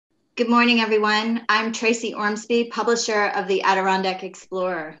Good morning, everyone. I'm Tracy Ormsby, publisher of the Adirondack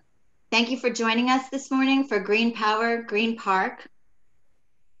Explorer. Thank you for joining us this morning for Green Power, Green Park,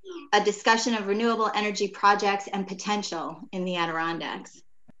 a discussion of renewable energy projects and potential in the Adirondacks.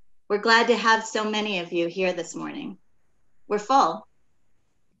 We're glad to have so many of you here this morning. We're full.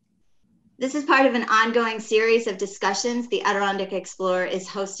 This is part of an ongoing series of discussions the Adirondack Explorer is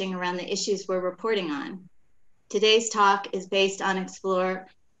hosting around the issues we're reporting on. Today's talk is based on Explorer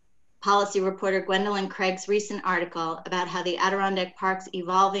policy reporter Gwendolyn Craig's recent article about how the Adirondack Park's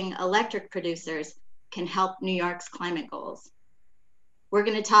evolving electric producers can help New York's climate goals. We're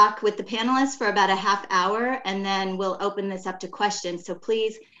going to talk with the panelists for about a half hour, and then we'll open this up to questions. So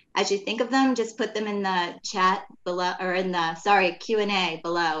please, as you think of them, just put them in the chat below, or in the, Q&A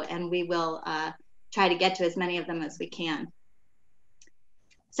below, and we will try to get to as many of them as we can.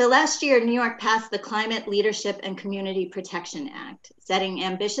 So last year, New York passed the Climate Leadership and Community Protection Act, setting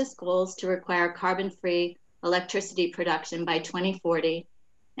ambitious goals to require carbon-free electricity production by 2040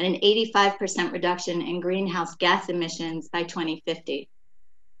 and an 85% reduction in greenhouse gas emissions by 2050.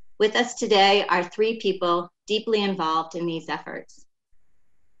 With us today are three people deeply involved in these efforts.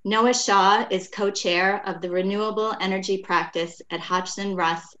 Noah Shaw is co-chair of the Renewable Energy Practice at Hodgson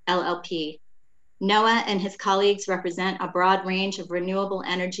Russ LLP. Noah and his colleagues represent a broad range of renewable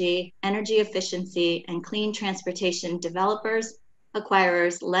energy, energy efficiency, and clean transportation developers,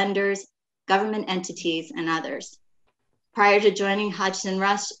 acquirers, lenders, government entities, and others. Prior to joining Hodgson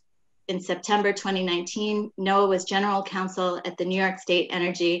Russ in September 2019, Noah was general counsel at the New York State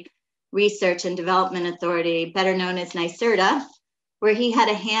Energy Research and Development Authority, better known as NYSERDA, where he had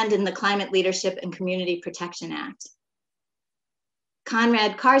a hand in the Climate Leadership and Community Protection Act.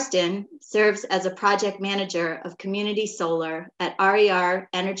 Conrad Karsten serves as a project manager of community solar at RER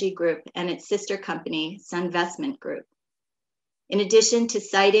Energy Group and its sister company, Sunvestment Group. In addition to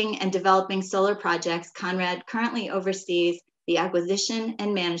siting and developing solar projects, Conrad currently oversees the acquisition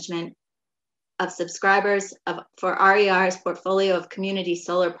and management of subscribers for RER's portfolio of community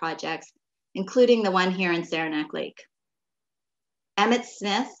solar projects, including the one here in Saranac Lake. Emmett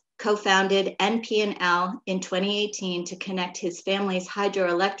Smith co-founded NP&L in 2018 to connect his family's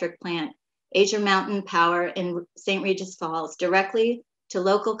hydroelectric plant, Azure Mountain Power in St. Regis Falls, directly to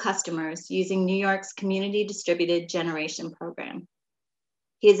local customers using New York's Community Distributed Generation Program.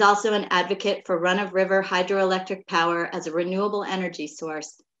 He is also an advocate for run-of-river hydroelectric power as a renewable energy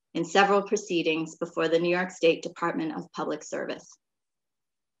source in several proceedings before the New York State Department of Public Service.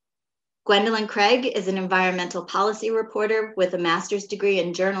 Gwendolyn Craig is an environmental policy reporter with a master's degree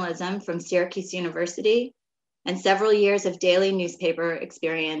in journalism from Syracuse University and several years of daily newspaper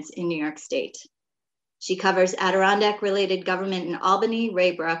experience in New York State. She covers Adirondack-related government in Albany,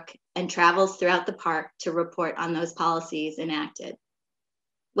 Raybrook, and travels throughout the park to report on those policies enacted.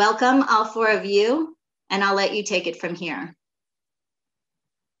 Welcome, all four of you, and I'll let you take it from here.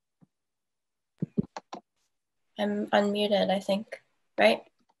 I'm unmuted, I think, right?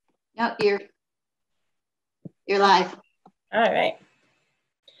 No, you're live. All right.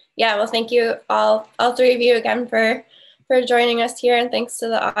 Yeah, well, thank you all three of you again for joining us here, and thanks to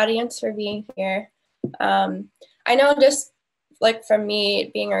the audience for being here. I know, just like from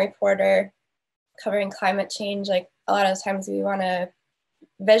me being a reporter covering climate change, like a lot of times we want to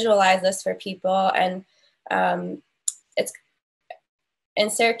visualize this for people, and it's in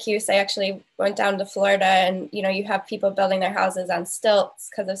Syracuse. I actually went down to Florida, and you have people building their houses on stilts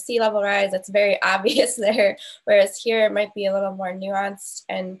because of sea level rise. It's very obvious there, whereas here it might be a little more nuanced.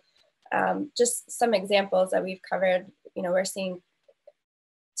 And just some examples that we've covered, we're seeing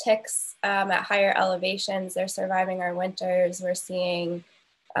ticks at higher elevations. They're surviving our winters. We're seeing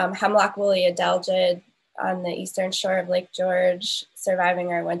hemlock woolly adelgid on the eastern shore of Lake George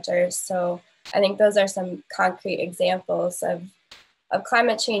surviving our winters. So I think those are some concrete examples of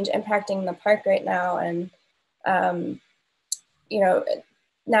climate change impacting the park right now. And,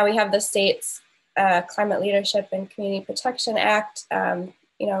 now we have the state's Climate Leadership and Community Protection Act.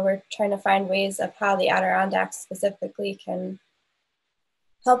 We're trying to find ways of how the Adirondacks specifically can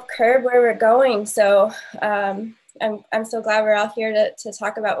help curb where we're going. So I'm so glad we're all here to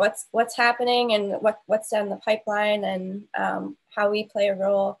talk about what's happening and what's down the pipeline, and how we play a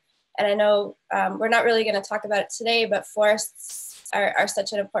role. And I know we're not really going to talk about it today, but forests are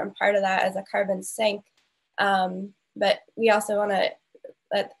such an important part of that as a carbon sink. But we also want to,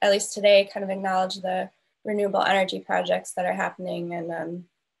 at least today, kind of acknowledge the renewable energy projects that are happening. And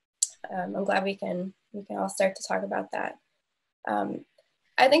I'm glad we can all start to talk about that.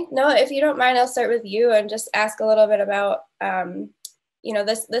 I think, Noah, if you don't mind, I'll start with you and just ask a little bit about,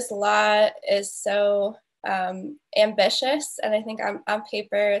 this law is so ambitious, and I think on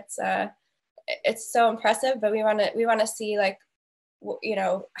paper it's so impressive, but we want to see, like, you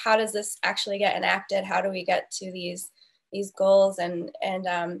know, how does this actually get enacted? How do we get to these goals? And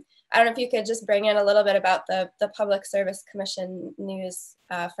I don't know if you could just bring in a little bit about the Public Service Commission news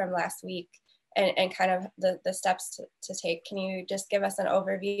from last week, and kind of the steps to take. Can you just give us an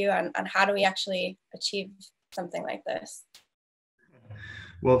overview on how do we actually achieve something like this?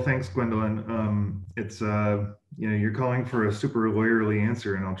 Well, thanks, Gwendolyn. It's you know, you're calling for a super lawyerly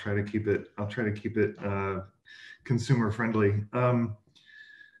answer, and I'll try to keep it consumer friendly.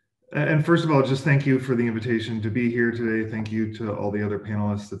 And first of all, just thank you for the invitation to be here today. Thank you to all the other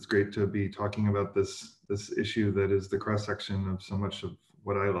panelists. It's great to be talking about this issue that is the cross section of so much of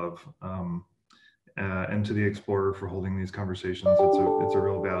what I love. And to the Explorer for holding these conversations. It's a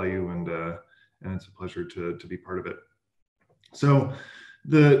real value, and it's a pleasure to be part of it. So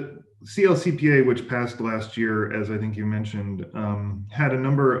the CLCPA, which passed last year, as I think you mentioned, had a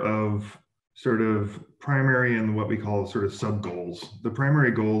number of sort of primary and what we call sort of sub goals. The primary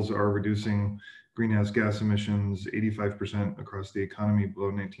goals are reducing greenhouse gas emissions 85% across the economy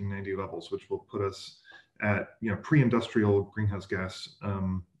below 1990 levels, which will put us at, you know, pre-industrial greenhouse gas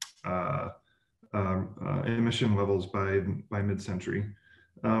emission levels by mid-century.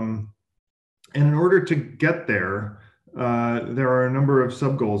 And in order to get there, there are a number of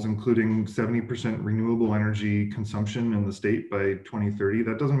sub-goals, including 70% renewable energy consumption in the state by 2030.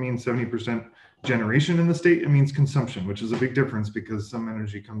 That doesn't mean 70% generation in the state, it means consumption, which is a big difference because some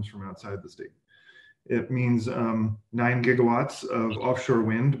energy comes from outside the state. It means 9 gigawatts of offshore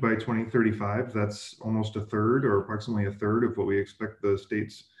wind by 2035. That's almost a third, or approximately a third, of what we expect the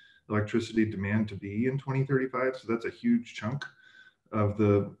state's electricity demand to be in 2035. So that's a huge chunk of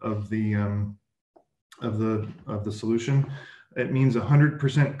the solution. It means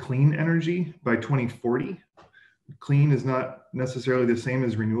 100% clean energy by 2040. Clean is not necessarily the same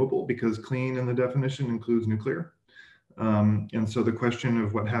as renewable, because clean in the definition includes nuclear. And so the question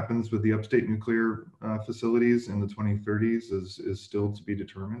of what happens with the upstate nuclear facilities in the 2030s is still to be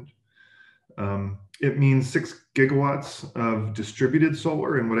determined. It means 6 gigawatts of distributed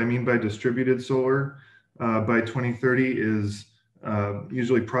solar. And what I mean by distributed solar by 2030 is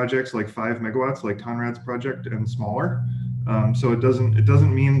usually projects like 5 megawatts, like Conrad's project, and smaller. So it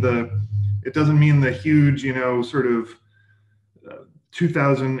doesn't mean the huge, you know, sort of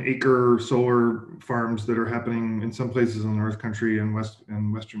 2,000 acre solar farms that are happening in some places in the North Country and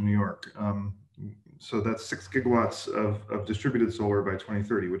Western New York. So that's 6 gigawatts of distributed solar by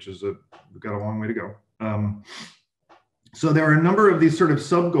 2030, which is we've got a long way to go. So there are a number of these sort of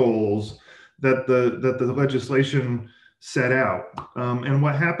sub goals that the legislation set out. And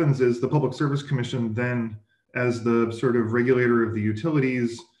what happens is the Public Service Commission then, as the sort of regulator of the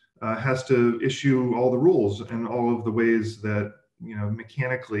utilities, has to issue all the rules and all of the ways that, you know,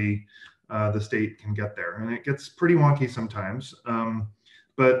 mechanically the state can get there. And it gets pretty wonky sometimes.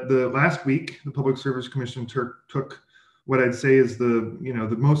 But the last week, the Public Service Commission took what I'd say is the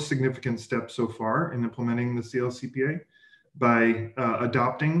most significant step so far in implementing the CLCPA by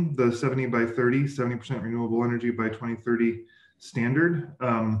adopting the 70% renewable energy by 2030 standard,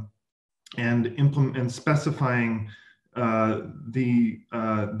 and specifying the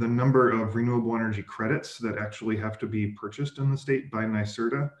number of renewable energy credits that actually have to be purchased in the state by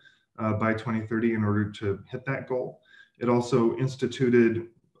NYSERDA by 2030 in order to hit that goal. It also instituted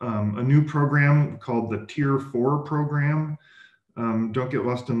a new program called the Tier 4 program. Don't get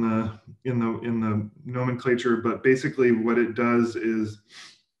lost in the nomenclature, but basically what it does is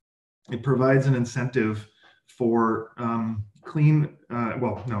it provides an incentive for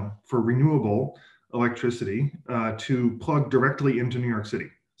for renewable electricity to plug directly into New York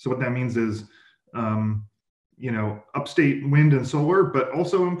City. So what that means is, upstate wind and solar, but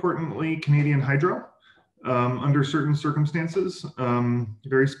also importantly, Canadian hydro, under certain circumstances,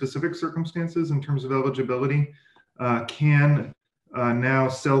 very specific circumstances in terms of eligibility, can now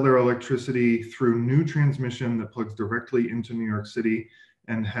sell their electricity through new transmission that plugs directly into New York City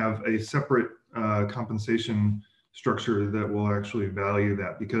and have a separate compensation structure that will actually value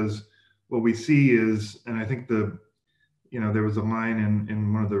that. Because what we see is, and I think there was a line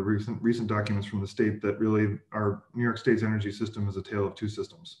in one of the recent documents from the state that really our New York State's energy system is a tale of two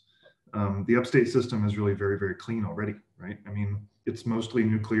systems. The upstate system is really very, very clean already, right? I mean, it's mostly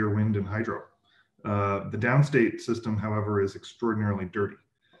nuclear, wind, and hydro. The downstate system, however, is extraordinarily dirty.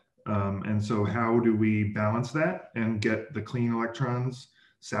 And so how do we balance that and get the clean electrons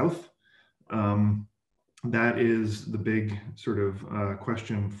south? That is the big sort of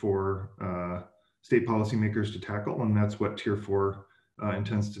question for state policymakers to tackle, and that's what Tier 4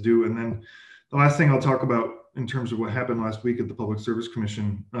 intends to do. And then the last thing I'll talk about in terms of what happened last week at the Public Service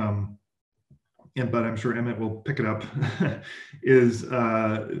Commission, but I'm sure Emmett will pick it up, is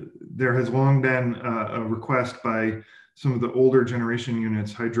there has long been a request by some of the older generation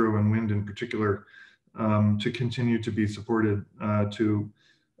units, hydro and wind in particular, to continue to be supported by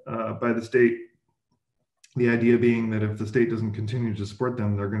the state. The idea being that if the state doesn't continue to support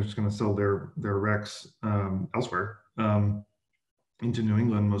them, they're just going to sell their RECs elsewhere, into New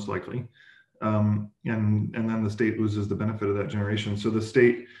England most likely, and then the state loses the benefit of that generation. So the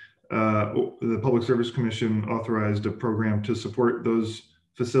state, the Public Service Commission authorized a program to support those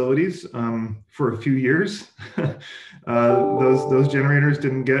facilities for a few years. Those generators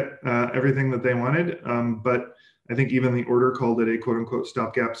didn't get everything that they wanted, but I think even the order called it a quote unquote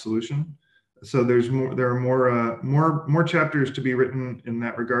stopgap solution. So there are more chapters to be written in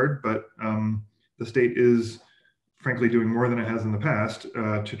that regard, but the state is frankly doing more than it has in the past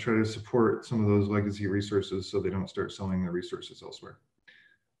to try to support some of those legacy resources so they don't start selling their resources elsewhere.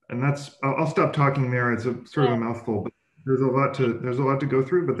 And I'll stop talking there. It's a sort of a mouthful, but there's a lot to go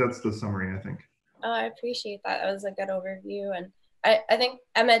through, but that's the summary, I think. Oh, I appreciate that. That was a good overview. And I think,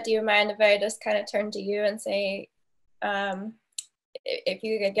 Emmett, do you mind if I just kind of turn to you and say, if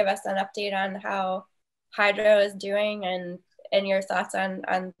you could give us an update on how hydro is doing and your thoughts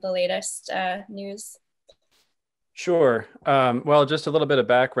on the latest news? Sure. Well, just a little bit of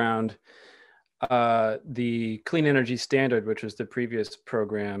background. The Clean Energy Standard, which was the previous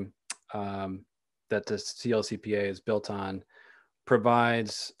program that the CLCPA is built on,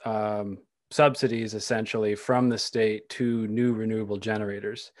 provides subsidies essentially from the state to new renewable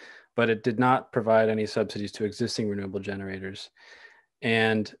generators, but it did not provide any subsidies to existing renewable generators.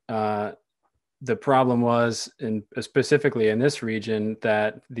 And the problem was, specifically in this region,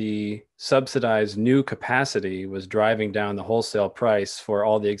 that the subsidized new capacity was driving down the wholesale price for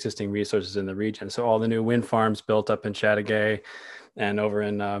all the existing resources in the region. So all the new wind farms built up in Chattagay and over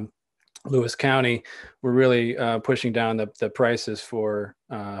in Lewis County were really pushing down the prices for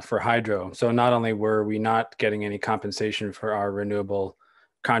hydro. So not only were we not getting any compensation for our renewable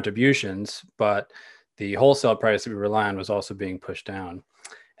contributions, but the wholesale price that we rely on was also being pushed down.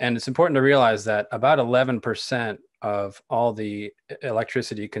 And it's important to realize that about 11% of all the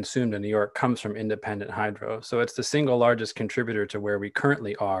electricity consumed in New York comes from independent hydro. So it's the single largest contributor to where we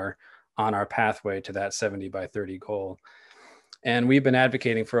currently are on our pathway to that 70 by 30 goal. And we've been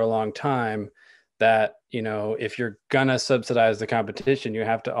advocating for a long time that, if you're gonna subsidize the competition, you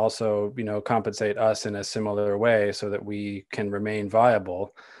have to also, compensate us in a similar way so that we can remain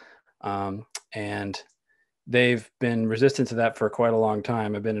viable. And they've been resistant to that for quite a long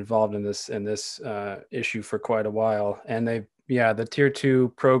time. I've been involved in this issue for quite a while. And the Tier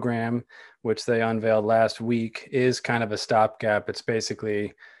 2 program, which they unveiled last week, is kind of a stopgap. It's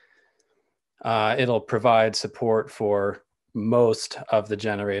basically, it'll provide support for most of the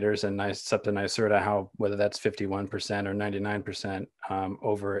generators, and it's up to NYSERDA whether that's 51% or 99%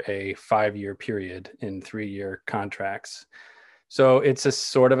 over a 5-year period in 3-year contracts. So it's a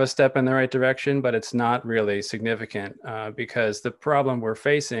sort of a step in the right direction, but it's not really significant because the problem we're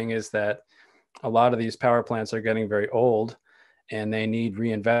facing is that a lot of these power plants are getting very old and they need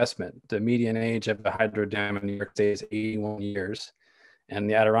reinvestment. The median age of a hydro dam in New York State is 81 years. And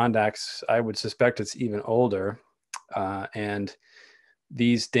the Adirondacks, I would suspect it's even older. And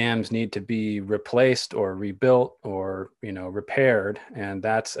these dams need to be replaced or rebuilt or repaired, and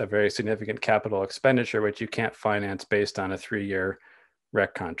that's a very significant capital expenditure which you can't finance based on a 3-year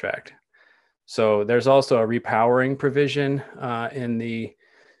REC contract. So there's also a repowering provision in the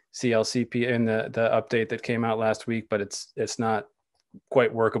CLCP in the update that came out last week, but it's not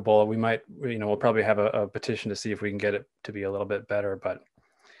quite workable. We might, we'll probably have a petition to see if we can get it to be a little bit better, but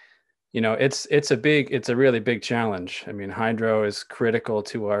it's a really big challenge. I mean, hydro is critical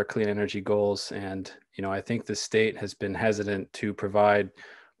to our clean energy goals. And, I think the state has been hesitant to provide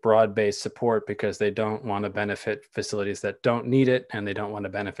broad-based support because they don't want to benefit facilities that don't need it. And they don't want to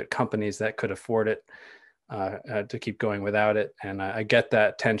benefit companies that could afford it to keep going without it. And I get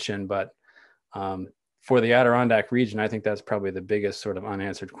that tension, but for the Adirondack region, I think that's probably the biggest sort of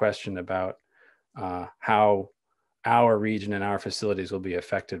unanswered question about how our region and our facilities will be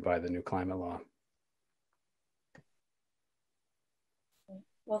affected by the new climate law.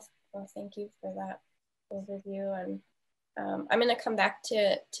 Well, thank you for that overview. And I'm going to come back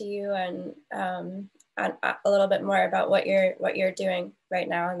to you and a little bit more about what you're doing right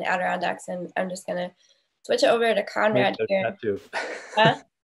now in the Adirondacks. And I'm just going to switch it over to Conrad here.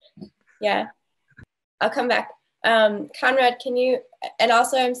 Yeah, I'll come back. Conrad, can you, and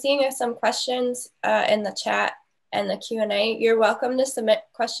also I'm seeing some questions in the chat and the Q&A. You're welcome to submit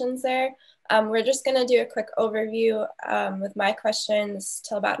questions there. We're just going to do a quick overview with my questions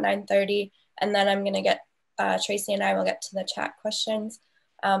till about 9:30, and then I'm going to get, Tracy and I will get to the chat questions,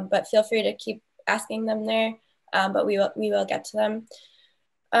 but feel free to keep asking them there, but we will get to them.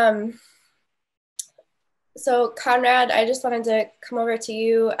 So Conrad, I just wanted to come over to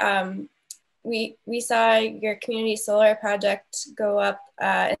you. We saw your community solar project go up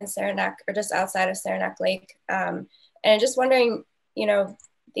in Saranac, or just outside of Saranac Lake. And just wondering, you know,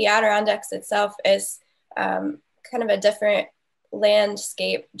 the Adirondacks itself is kind of a different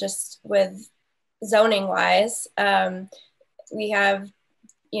landscape just with zoning wise. We have,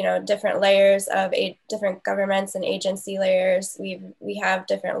 you know, different layers of different governments and agency layers. We have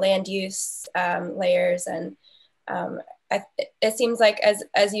different land use layers, and it seems like,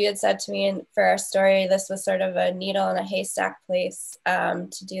 as you had said to me for our story, this was sort of a needle in a haystack place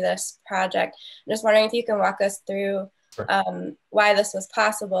to do this project. I'm just wondering if you can walk us through why this was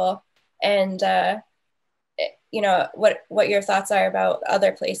possible, and you know, what your thoughts are about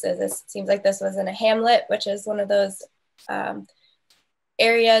other places. It seems like this was in a hamlet, which is one of those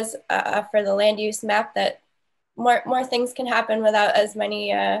areas for the land use map that more things can happen without as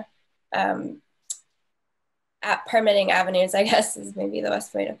many permitting avenues, I guess, is maybe the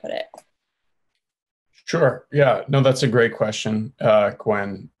best way to put it. Sure. Yeah. No, that's a great question,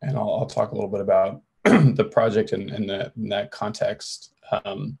 Gwen. And I'll talk a little bit about the project in that context.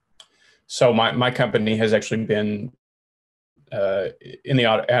 So my company has actually been in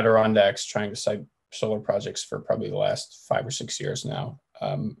the Adirondacks trying to site solar projects for probably the last 5 or 6 years now.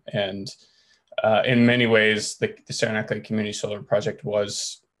 And in many ways, the Saranac Lake Community Solar Project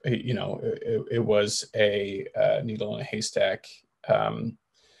was, you know, it was a needle in a haystack in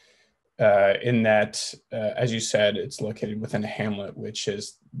that, as you said, it's located within a hamlet, which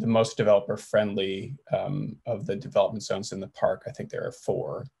is the most developer friendly of the development zones in the park. I think there are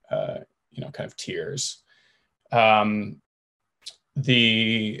 4, you know, kind of tiers. As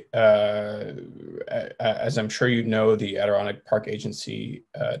I'm sure you know, the Adirondack Park Agency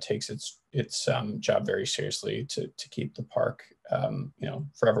takes its job very seriously to keep the park, you know,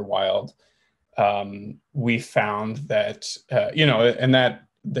 forever wild. We found that, you know, and that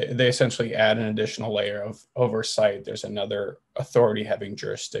they essentially add an additional layer of oversight. There's another authority having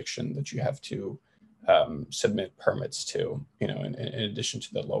jurisdiction that you have to submit permits to, you know, in addition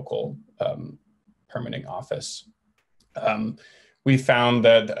to the local permitting office. We found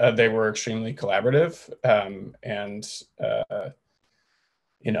that they were extremely collaborative, and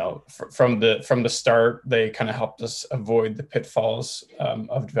you know, from the start, they kind of helped us avoid the pitfalls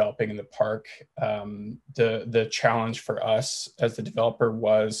of developing in the park. The challenge for us as the developer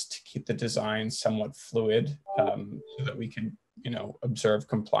was to keep the design somewhat fluid, so that we could, you know, observe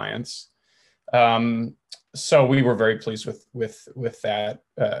compliance. So we were very pleased with that,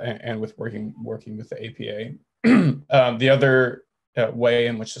 and with working with the APA. The other way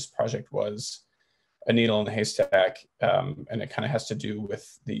in which this project was a needle in the haystack, and it kind of has to do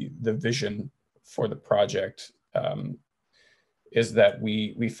with the vision for the project, is that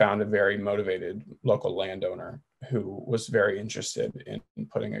we found a very motivated local landowner who was very interested in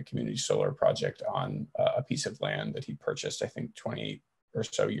putting a community solar project on a piece of land that he purchased, I think 28 or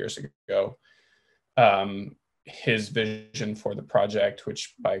so years ago. His vision for the project,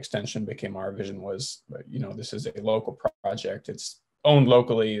 which by extension became our vision, was, you know, this is a local project. It's owned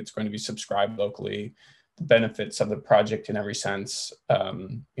locally. It's going to be subscribed locally. The benefits of the project in every sense,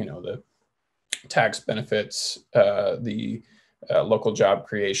 you know, the tax benefits, the local job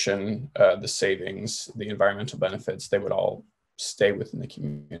creation, the savings, the environmental benefits, they would all stay within the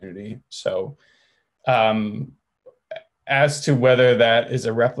community. So as to whether that is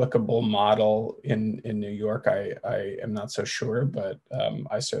a replicable model in New York, I am not so sure, but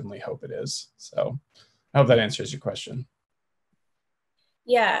I certainly hope it is. So I hope that answers your question.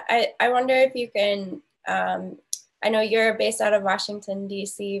 Yeah, I wonder if you can, I know you're based out of Washington,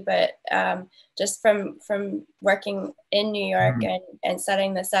 D.C., but just from working in New York and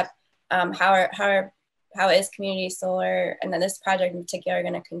setting this up, how is community solar, and then this project in particular,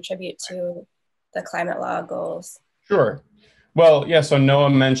 going to contribute to the climate law goals? Sure. Well, yeah, so Noah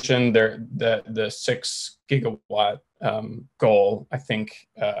mentioned the 6 gigawatt goal. I think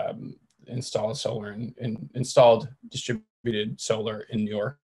installed distributed solar in New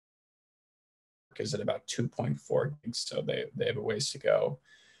York is at about 2.4 gigs, so they have a ways to go.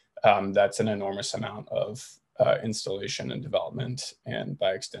 That's an enormous amount of installation and development, and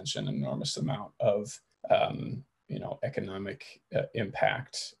by extension, an enormous amount of you know, economic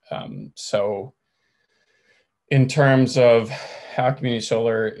impact. So in terms of how community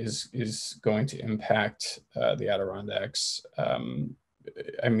solar is going to impact the Adirondacks,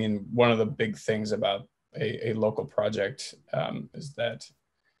 I mean, one of the big things about a local project is that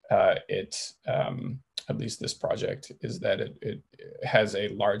at least this project, is that it has a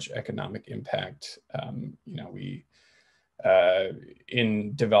large economic impact. You know,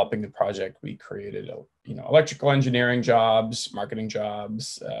 in developing the project, we created electrical engineering jobs, marketing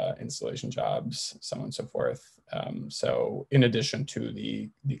jobs, installation jobs, so on and so forth. So in addition to the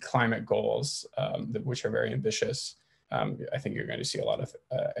climate goals, which are very ambitious, I think you're going to see a lot of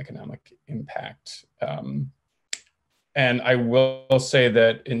economic impact. And I will say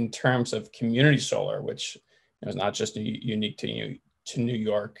that in terms of community solar, which is not just unique to New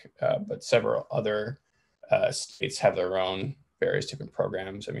York, but several other states have their own various different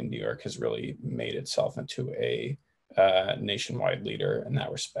programs. I mean, New York has really made itself into a nationwide leader in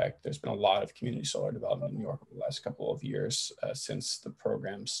that respect. There's been a lot of community solar development in New York over the last couple of years since the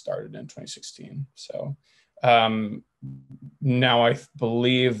program started in 2016. So now I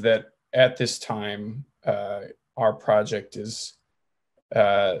believe that at this time, our project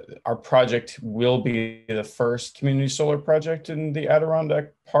will be the first community solar project in the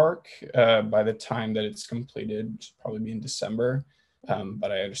Adirondack Park by the time that it's completed, which will probably be in December.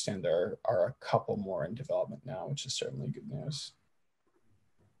 But I understand there are a couple more in development now, which is certainly good news.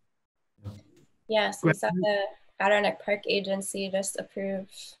 Yes, we saw the Adirondack Park Agency just approve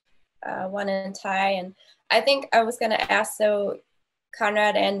one in Thai, and I think I was going to ask, so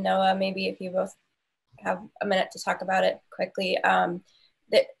Conrad and Noah, maybe if you both have a minute to talk about it quickly.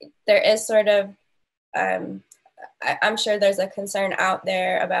 There is sort of, I'm sure there's a concern out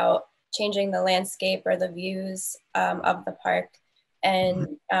there about changing the landscape or the views of the park.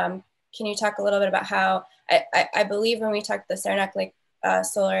 And can you talk a little bit about how, I believe when we talked, the Saranac Lake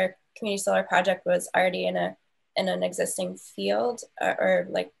community solar project was already in an existing field or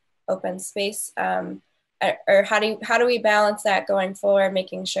like open space, or how do we balance that going forward,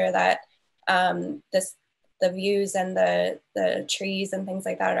 making sure that the views and the trees and things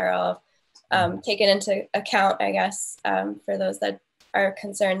like that are all taken into account, I guess, for those that are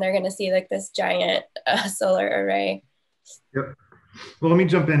concerned they're going to see like this giant solar array. Yep. Well, let me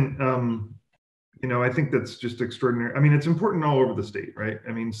jump in. I think that's just extraordinary. I mean, it's important all over the state, right?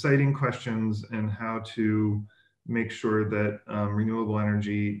 I mean, siting questions and how to make sure that renewable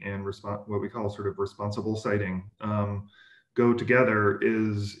energy and what we call sort of responsible siting go together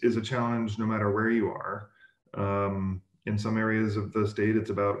is a challenge no matter where you are. In some areas of the state,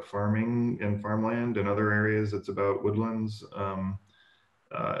 it's about farming and farmland. In other areas, it's about woodlands.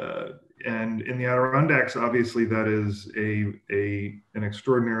 And in the Adirondacks, obviously, that is an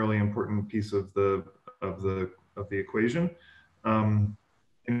extraordinarily important piece of the equation.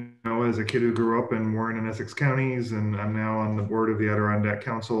 As a kid who grew up in Warren and Essex counties, and I'm now on the board of the Adirondack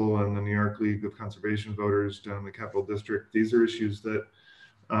Council and the New York League of Conservation Voters down in the Capital District, these are issues that,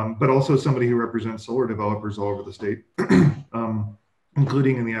 but also somebody who represents solar developers all over the state,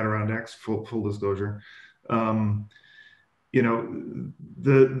 including in the Adirondacks, full disclosure. The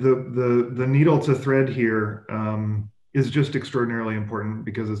needle to thread here is just extraordinarily important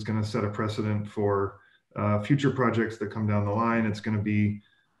because it's going to set a precedent for future projects that come down the line. It's going to be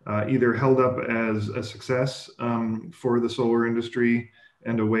either held up as a success for the solar industry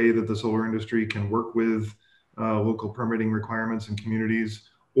and a way that the solar industry can work with local permitting requirements in communities,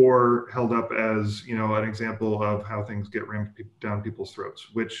 or held up as an example of how things get rammed down people's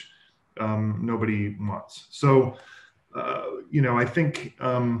throats, which nobody wants. So I think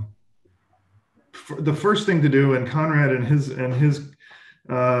the first thing to do, and Conrad and his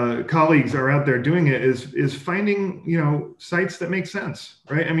colleagues are out there doing it, is finding sites that make sense,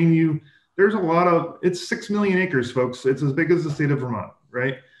 right? I mean, there's a lot of, it's 6 million acres, folks. It's as big as the state of Vermont,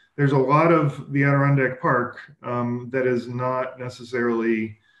 right? There's a lot of the Adirondack Park that is not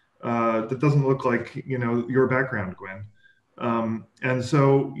necessarily that doesn't look like your background, Gwen. And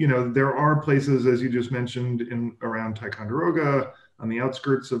so, there are places, as you just mentioned, around Ticonderoga, on the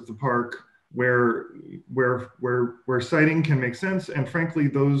outskirts of the park, where siting can make sense. And frankly,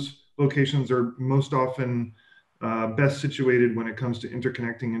 those locations are most often best situated when it comes to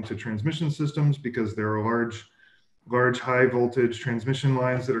interconnecting into transmission systems, because there are large high voltage transmission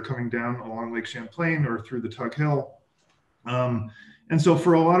lines that are coming down along Lake Champlain or through the Tug Hill. And so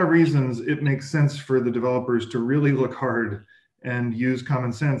for a lot of reasons, it makes sense for the developers to really look hard and use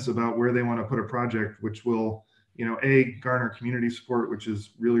common sense about where they want to put a project, which will, A, garner community support, which is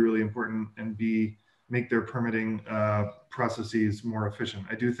really, really important, and B, make their permitting processes more efficient.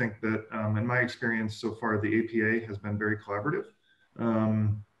 I do think that, in my experience so far, the APA has been very collaborative.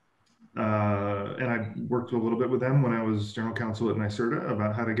 And I worked a little bit with them when I was general counsel at NYSERDA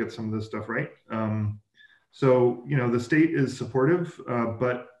about how to get some of this stuff right. So, the state is supportive,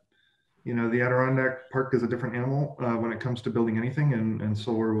 but the Adirondack Park is a different animal when it comes to building anything, and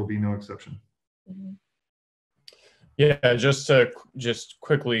solar will be no exception. Mhm. Yeah, just to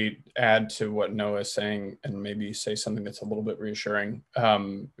quickly add to what Noah is saying, and maybe say something that's a little bit reassuring.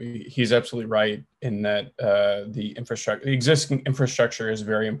 He's absolutely right in that the existing infrastructure is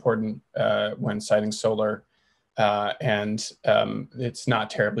very important when siting solar, and it's not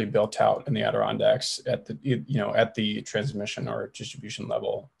terribly built out in the Adirondacks at the transmission or distribution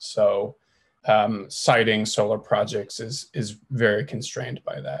level. So siting solar projects is very constrained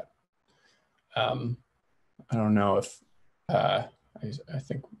by that. I don't know if I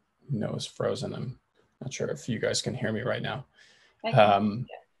think Noah's frozen. I'm not sure if you guys can hear me right now.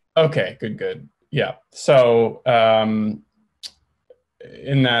 Okay, good. Yeah. So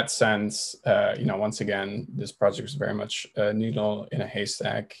in that sense, once again, this project is very much a needle in a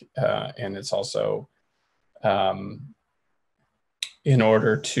haystack, and it's also in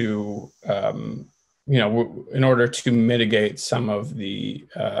order to in order to mitigate some of the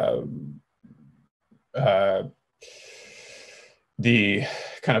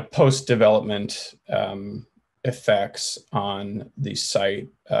kind of post-development effects on the site.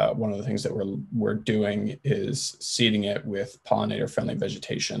 One of the things that we're doing is seeding it with pollinator-friendly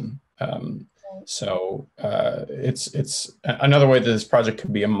vegetation. So it's another way that this project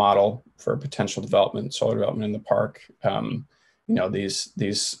could be a model for potential development, solar development in the park.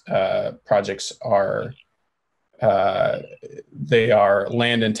 These projects are they are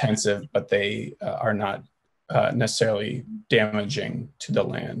land intensive, but they are not necessarily damaging to the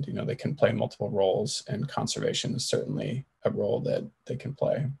land. They can play multiple roles, and conservation is certainly a role that they can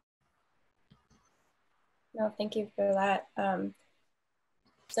play. No, thank you for that.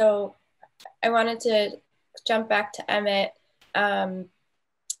 So I wanted to jump back to Emmett.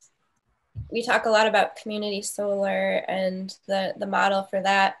 We talk a lot about community solar and the model for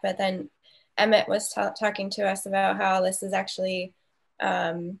that, but then Emmett was talking to us about how this is actually,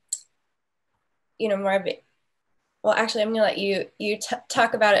 more of it. Well, actually, I'm going to let you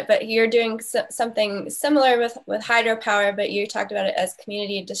talk about it, but you're doing something similar with hydropower, but you talked about it as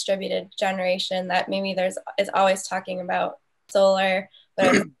community distributed generation, that maybe is always talking about solar,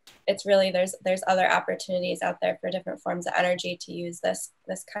 but it's really, there's other opportunities out there for different forms of energy to use this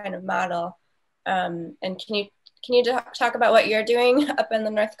kind of model. And can you talk about what you're doing up in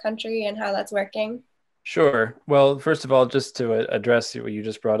the North Country and how that's working? Sure. Well, first of all, just to address what you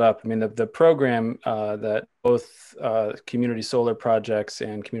just brought up, I mean, the program that both community solar projects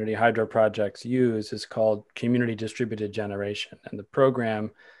and community hydro projects use is called Community Distributed Generation. And the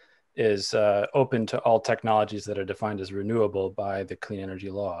program is open to all technologies that are defined as renewable by the Clean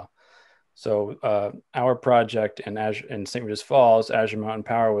Energy Law. So our project in St. Regis Falls, Azure Mountain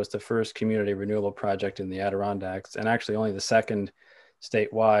Power, was the first community renewable project in the Adirondacks, and actually only the second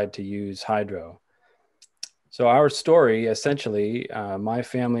statewide to use hydro. So our story, essentially, my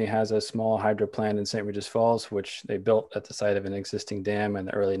family has a small hydro plant in St. Regis Falls, which they built at the site of an existing dam in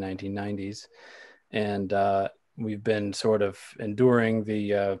the early 1990s. And we've been sort of enduring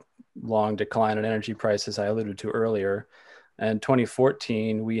the long decline in energy prices I alluded to earlier. In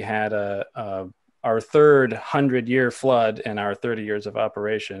 2014, we had our third 100-year flood in our 30 years of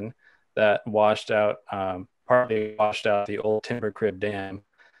operation that partly washed out the old timber crib dam,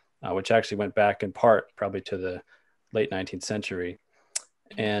 which actually went back in part probably to the late 19th century.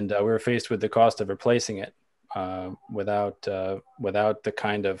 And we were faced with the cost of replacing it without the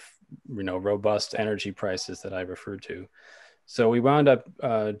kind of robust energy prices that I referred to. So we wound up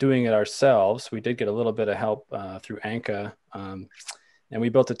doing it ourselves. We did get a little bit of help through ANCA, and we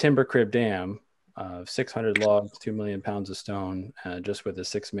built a timber crib dam, 600 logs, 2 million pounds of stone, just with a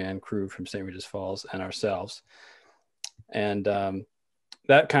 6-man crew from St. Regis Falls and ourselves. And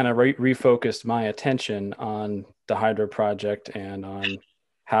that kind of refocused my attention on the hydro project and on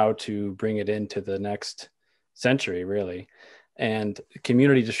how to bring it into the next century, really. And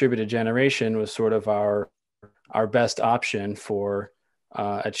community distributed generation was sort of our best option for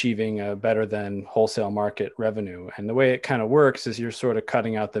achieving a better than wholesale market revenue. And the way it kind of works is you're sort of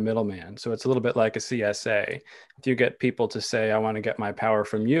cutting out the middleman. So it's a little bit like a CSA. If you get people to say, I want to get my power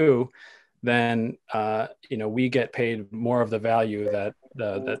from you, then we get paid more of the value that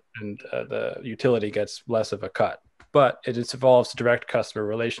the utility gets less of a cut. But it involves direct customer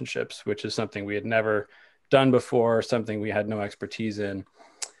relationships, which is something we had never done before, something we had no expertise in.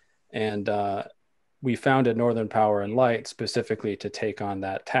 And we founded Northern Power and Light specifically to take on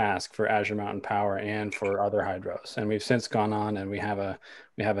that task for Azure Mountain Power and for other hydros. And we've since gone on, and we have a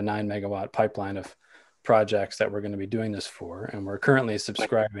 9 megawatt pipeline of projects that we're going to be doing this for. And we're currently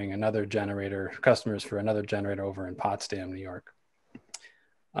subscribing customers for another generator over in Potsdam, New York.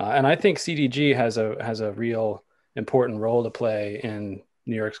 And I think CDG has a real important role to play in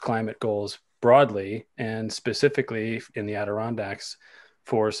New York's climate goals broadly, and specifically in the Adirondacks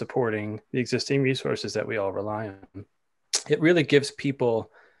for supporting the existing resources that we all rely on. It really gives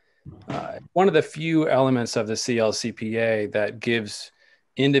people one of the few elements of the CLCPA that gives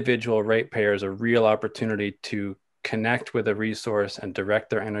individual ratepayers a real opportunity to connect with a resource and direct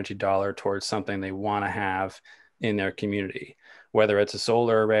their energy dollar towards something they want to have in their community, whether it's a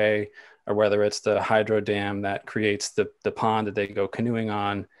solar array or whether it's the hydro dam that creates the pond that they go canoeing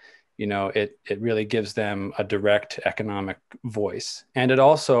on. It really gives them a direct economic voice. And it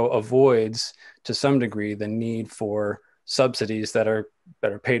also avoids, to some degree, the need for subsidies that are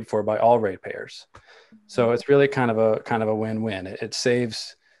paid for by all ratepayers. So it's really kind of a win-win. It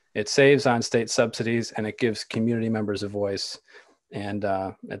saves on state subsidies, and it gives community members a voice. And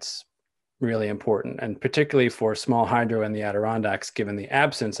it's really important, and particularly for small hydro in the Adirondacks, given the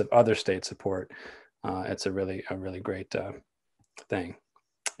absence of other state support, it's a really great thing.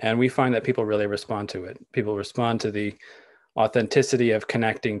 And we find that people really respond to it. People respond to the authenticity of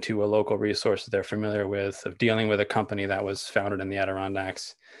connecting to a local resource that they're familiar with, of dealing with a company that was founded in the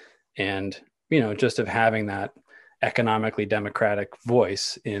Adirondacks, and just of having that economically democratic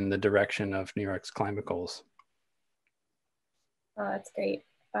voice in the direction of New York's climate goals. Oh, that's great.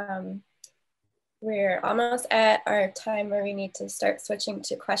 We're almost at our time where we need to start switching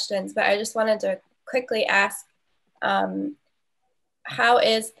to questions, but I just wanted to quickly ask, how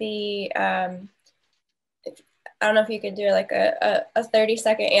is the, I don't know if you could do like a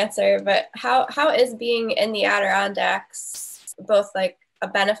 30-second answer, but how is being in the Adirondacks both like a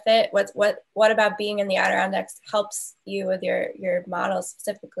benefit? What about being in the Adirondacks helps you with your model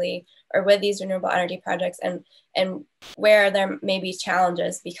specifically, or with these renewable energy projects, and where there may be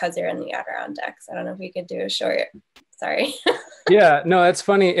challenges because you're in the Adirondacks? I don't know if we could do a short, sorry. Yeah, no, it's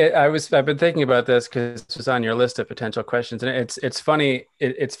funny. I've been thinking about this because it was on your list of potential questions, and it's funny.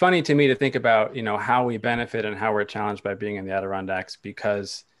 It's funny to me to think about how we benefit and how we're challenged by being in the Adirondacks,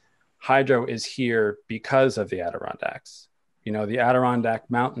 because hydro is here because of the Adirondacks. The Adirondack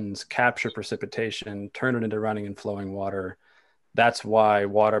Mountains capture precipitation, turn it into running and flowing water. That's why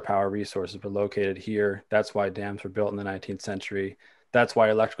water power resources were located here. That's why dams were built in the 19th century. That's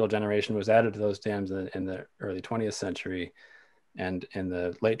why electrical generation was added to those dams in the early 20th century and in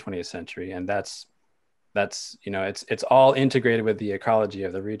the late 20th century. And that's it's all integrated with the ecology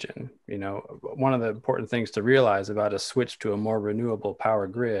of the region. One of the important things to realize about a switch to a more renewable power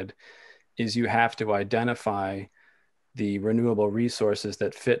grid is you have to identify the renewable resources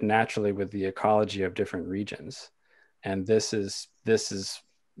that fit naturally with the ecology of different regions. And this is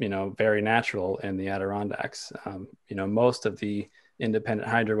very natural in the Adirondacks. Most of the independent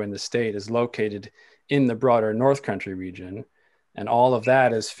hydro in the state is located in the broader North Country region, and all of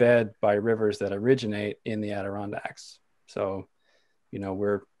that is fed by rivers that originate in the Adirondacks. So,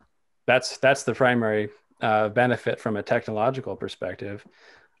 that's the primary benefit from a technological perspective.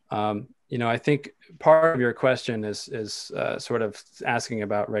 I think part of your question is sort of asking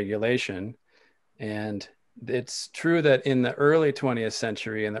about regulation. And it's true that in the early 20th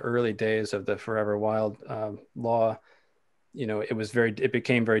century, in the early days of the Forever Wild law, it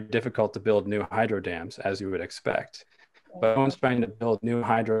became very difficult to build new hydro dams, as you would expect. But no one's trying to build new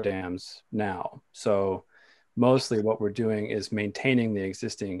hydro dams now. So mostly what we're doing is maintaining the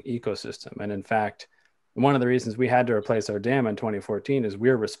existing ecosystem. And in fact, one of the reasons we had to replace our dam in 2014 is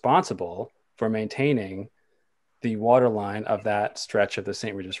we're responsible for maintaining the water line of that stretch of the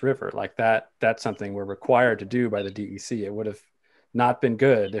St. Regis River. Like that's something we're required to do by the DEC. It would have not been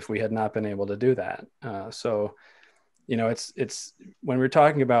good if we had not been able to do that. So it's when we're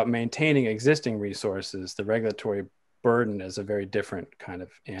talking about maintaining existing resources, the regulatory burden is a very different kind of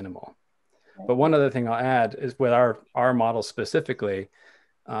animal. But one other thing I'll add is with our model specifically,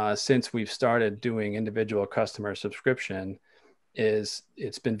 since we've started doing individual customer subscription,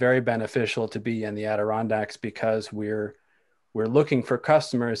 it's been very beneficial to be in the Adirondacks because we're looking for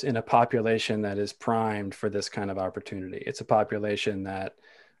customers in a population that is primed for this kind of opportunity. It's a population that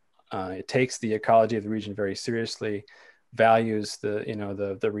it takes the ecology of the region very seriously, values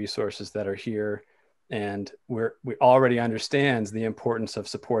the resources that are here, and we already understands the importance of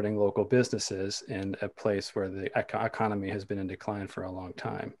supporting local businesses in a place where the economy has been in decline for a long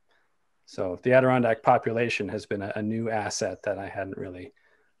time. So the Adirondack population has been a new asset that I hadn't really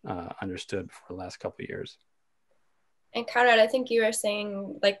understood for the last couple of years. And Conrad, I think you were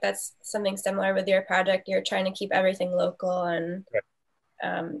saying like that's something similar with your project. You're trying to keep everything local, and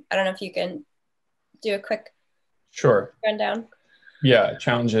I don't know if you can do a quick Sure. rundown. Yeah,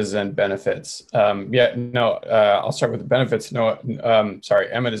 challenges and benefits. I'll start with the benefits.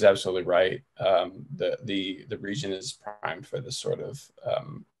 Sorry, Emmett is absolutely right. The region is primed for this sort of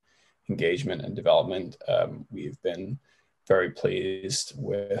engagement and development. We've been very pleased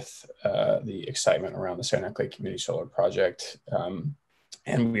with the excitement around the Saranac Lake Community Solar Project.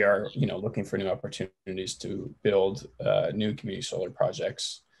 And we are, looking for new opportunities to build new community solar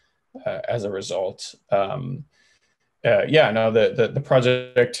projects as a result. The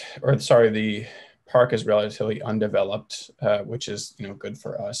project, the park is relatively undeveloped, which is, good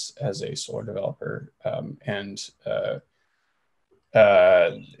for us as a solar developer.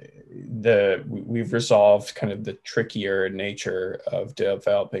 We've resolved kind of the trickier nature of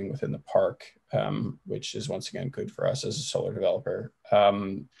developing within the park, which is once again good for us as a solar developer.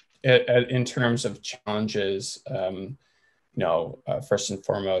 In terms of challenges, first and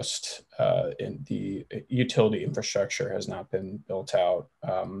foremost, in the utility infrastructure has not been built out,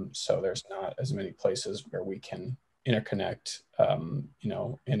 so there's not as many places where we can interconnect,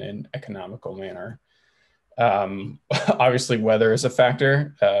 in an economical manner. Obviously, weather is a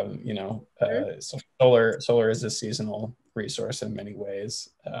factor. So solar is a seasonal resource in many ways.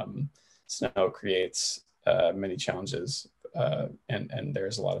 Snow creates many challenges, and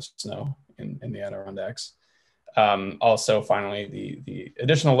there's a lot of snow in the Adirondacks. Also, finally, the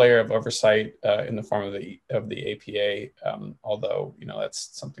additional layer of oversight in the form of the APA, although that's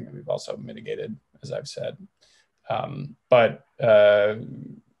something that we've also mitigated, as I've said. But at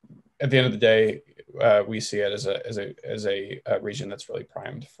the end of the day, we see it as a region that's really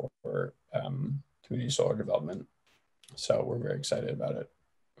primed for community solar development. So we're very excited about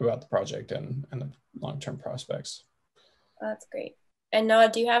the project and the long-term prospects. Oh, that's great. And Noah,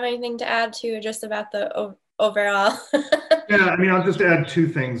 do you have anything to add to just about the overall? Yeah, I'll just add two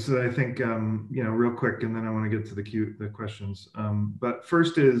things that I think, real quick, and then I want to get to the questions. But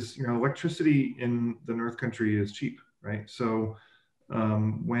first is, electricity in the North Country is cheap, right? So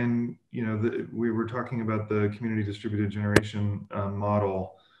when, we were talking about the community distributed generation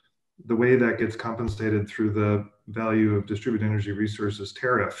model, the way that gets compensated through the value of distributed energy resources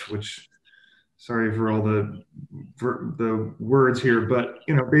tariff, which, sorry for all the words here, but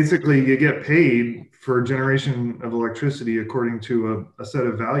basically you get paid for generation of electricity according to a set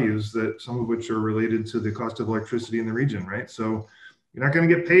of values that some of which are related to the cost of electricity in the region, right? So you're not going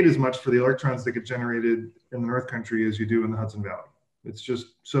to get paid as much for the electrons that get generated in the North Country as you do in the Hudson Valley. It's just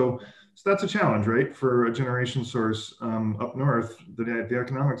so that's a challenge, right? For a generation source up north, the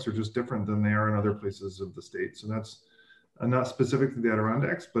economics are just different than they are in other places of the state. So that's not specific to the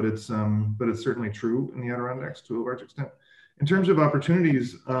Adirondacks, but it's certainly true in the Adirondacks to a large extent. In terms of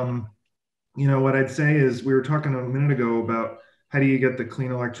opportunities, what I'd say is we were talking a minute ago about how do you get the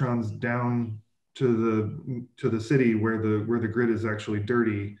clean electrons down to the city where the grid is actually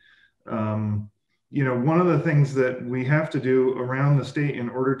dirty. One of the things that we have to do around the state in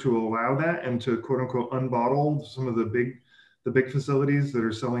order to allow that and to quote unquote unbottle some of the big facilities that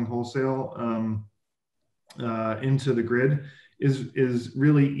are selling wholesale into the grid is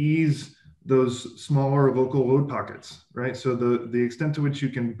really ease those smaller local load pockets, right? So the extent to which you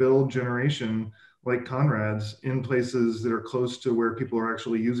can build generation like Conrad's in places that are close to where people are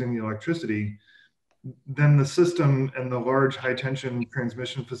actually using the electricity, then the system and the large high tension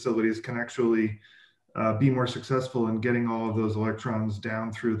transmission facilities can actually be more successful in getting all of those electrons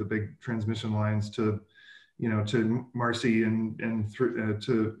down through the big transmission lines to Marcy and through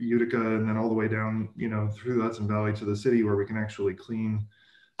to Utica, and then all the way down, through the Hudson Valley to the city, where we can actually clean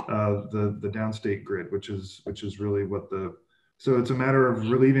the downstate grid, which is really so it's a matter of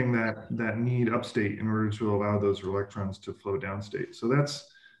relieving that need upstate in order to allow those electrons to flow downstate. So that's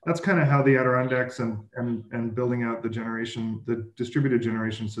kind of how the Adirondacks and building out the distributed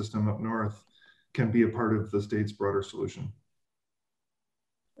generation system up north can be a part of the state's broader solution.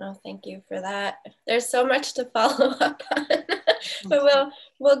 Oh, thank you for that. There's so much to follow up on, but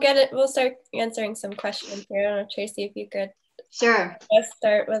we'll get it. We'll start answering some questions here. I don't know, Tracy, if you could. Sure. Let's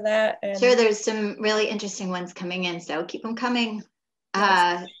start with that. Sure, there's some really interesting ones coming in, so keep them coming.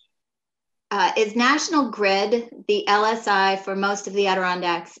 Yes. Is National Grid the LSI for most of the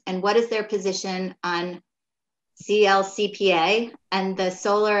Adirondacks, and what is their position on CLCPA and the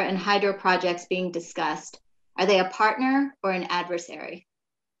solar and hydro projects being discussed? Are they a partner or an adversary?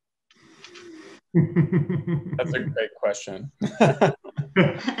 That's a great question.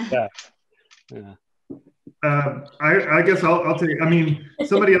 Yeah. I guess I'll take.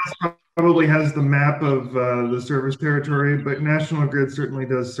 Somebody else probably has the map of the service territory, but National Grid certainly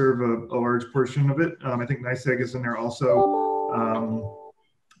does serve a large portion of it. I think NYSEG is in there also.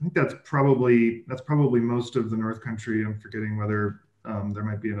 think that's probably most of the North Country. I'm forgetting whether there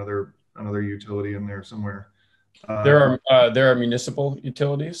might be another utility in there somewhere. There are municipal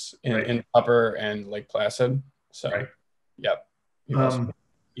utilities in Upper and Lake Placid. So, right. Yep.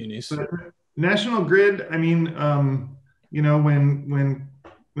 Unis. National Grid. I mean, you know, when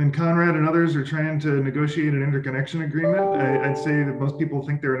Conrad and others are trying to negotiate an interconnection agreement, I'd say that most people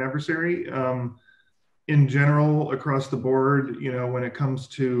think they're an adversary. In general, across the board, you know, when it comes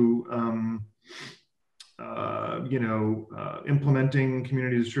to implementing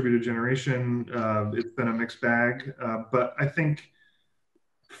community distributed generation, it's been a mixed bag. But I think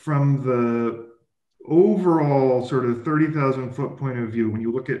from the overall sort of 30,000 foot point of view, when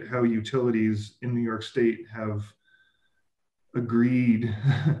you look at how utilities in New York State have agreed,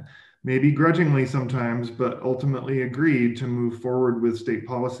 maybe grudgingly sometimes, but ultimately agreed to move forward with state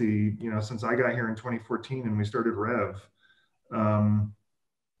policy, you know, since I got here in 2014 and we started REV,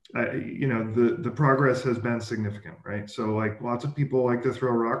 you know, the progress has been significant, right? So like lots of people like to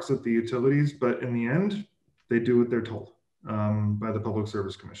throw rocks at the utilities, but in the end, they do what they're told by the Public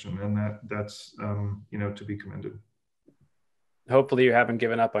Service Commission, and that's you know, to be commended. Hopefully you haven't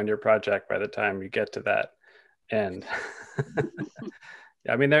given up on your project by the time you get to that end.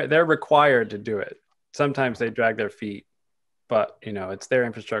 I mean, they're required to do it. Sometimes they drag their feet, but you know, it's their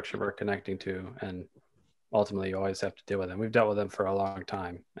infrastructure we're connecting to, and ultimately you always have to deal with them. We've dealt with them for a long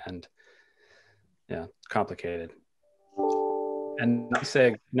time, and yeah, it's complicated. And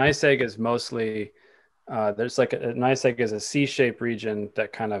NYSEG is mostly there's like NYSEG is a C-shaped region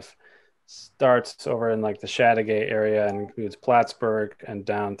that kind of starts over in like the Chateaugay area and includes Plattsburgh and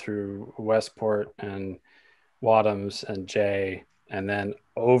down through Westport and Wadhams and Jay, and then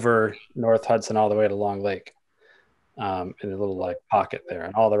over North Hudson all the way to Long Lake, in a little like pocket there,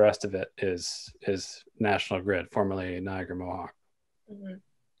 and all the rest of it is National Grid, formerly Niagara Mohawk.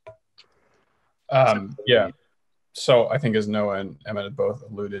 Yeah. So I think, as Noah and Emmett both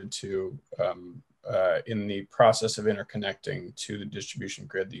alluded to, in the process of interconnecting to the distribution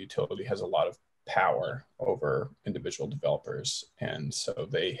grid, the utility has a lot of power over individual developers, and so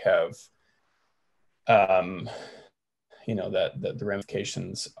they have, you know, that the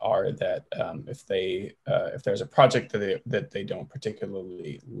ramifications are that if there's a project that they don't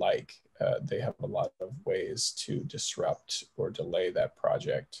particularly like, they have a lot of ways to disrupt or delay that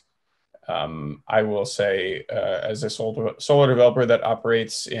project. I will say, as a solar developer that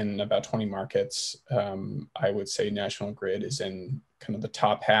operates in about 20 markets, I would say National Grid is in kind of the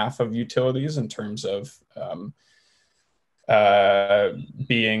top half of utilities in terms of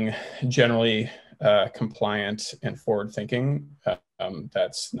being generally compliant and forward thinking.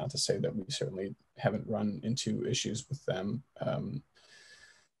 That's not to say that we certainly haven't run into issues with them.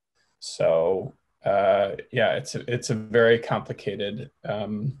 Yeah, it's a very complicated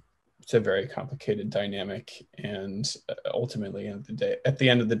dynamic, and ultimately at the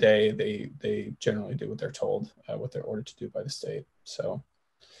end of the day, they generally do what they're told, what they're ordered to do by the state. So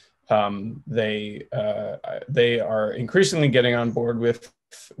they are increasingly getting on board with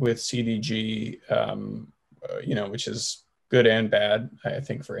CDG, you know, which is good and bad, I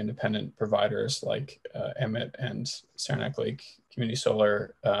think, for independent providers like Emmett and Saranac Lake Community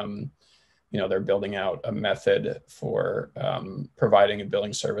Solar. You know, they're building out a method for providing a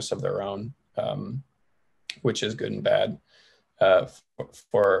billing service of their own, which is good and bad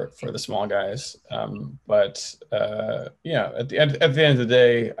for the small guys. But yeah, at the end of the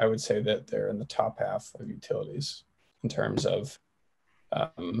day, I would say that they're in the top half of utilities in terms of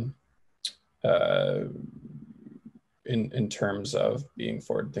in terms of being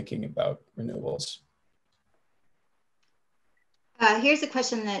forward thinking about renewables. Here's a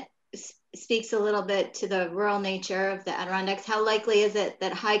question that speaks a little bit to the rural nature of the Adirondacks. How likely is it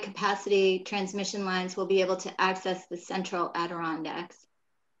that high capacity transmission lines will be able to access the central Adirondacks?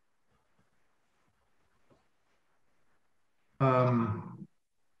 I'd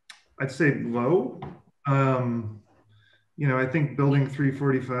say low. You know, I think building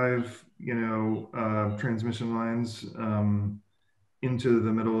 345, you know, transmission lines into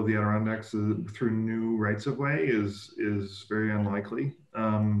the middle of the Adirondacks through new rights of way is very unlikely.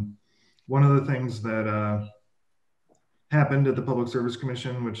 One of the things that happened at the Public Service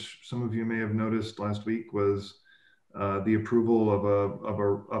Commission, which some of you may have noticed last week, was the approval of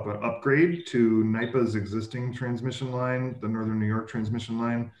an upgrade to NYPA's existing transmission line, the Northern New York transmission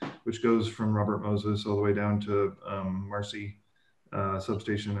line, which goes from Robert Moses all the way down to Marcy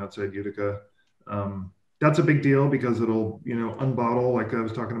substation outside Utica. That's a big deal because it'll, you know, unbottle, like I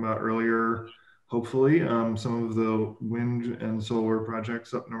was talking about earlier, hopefully, some of the wind and solar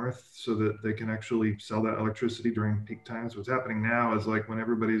projects up north so that they can actually sell that electricity during peak times. What's happening now is like when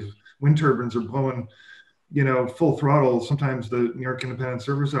everybody's wind turbines are blowing, full throttle, sometimes the New York Independent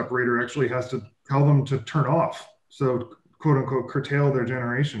Service Operator actually has to tell them to turn off. So quote unquote curtail their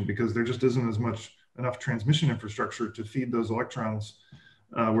generation because there just isn't as much enough transmission infrastructure to feed those electrons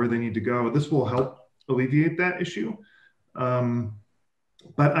where they need to go. This will help alleviate that issue.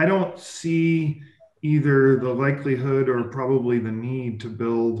 But I don't see either the likelihood or probably the need to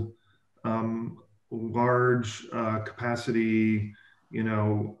build large capacity,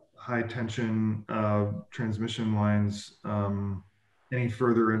 high tension transmission lines any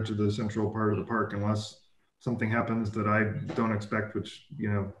further into the central part of the park unless something happens that I don't expect, which,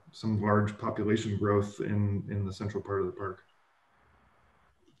 some large population growth in the central part of the park.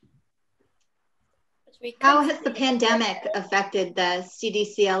 How has the pandemic affected the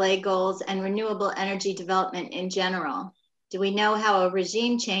CDCLA goals and renewable energy development in general? Do we know how a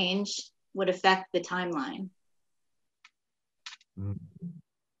regime change would affect the timeline?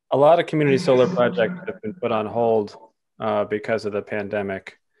 A lot of community solar projects have been put on hold because of the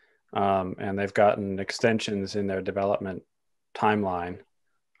pandemic, and they've gotten extensions in their development timeline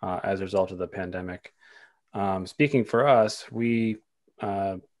as a result of the pandemic. Speaking for us, we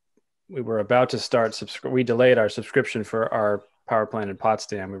were about to start, we delayed our subscription for our power plant in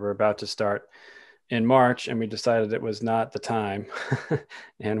Potsdam. We were about to start in March and we decided it was not the time.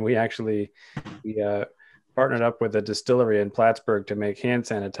 And we partnered up with a distillery in Plattsburgh to make hand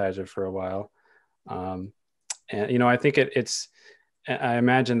sanitizer for a while. And, I think I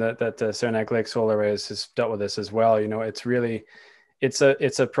imagine that the Saranac Lake Solar Arrays has dealt with this as well.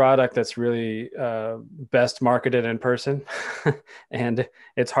 It's a product that's really best marketed in person. And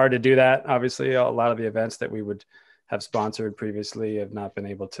it's hard to do that. Obviously, a lot of the events that we would have sponsored previously have not been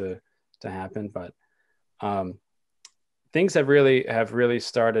able to happen, but things have really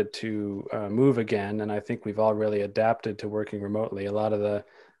started to move again. And I think we've all really adapted to working remotely. A lot of the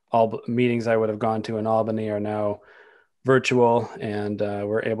meetings I would have gone to in Albany are now virtual, and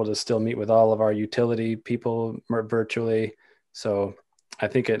we're able to still meet with all of our utility people virtually. So I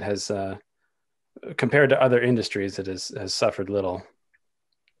think it has, compared to other industries, it has suffered little.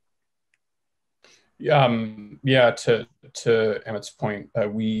 To Emmett's point,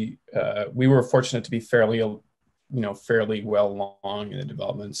 we were fortunate to be fairly well along in the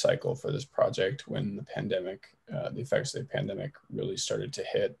development cycle for this project when the effects of the pandemic really started to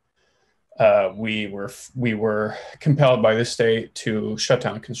hit. We were compelled by the state to shut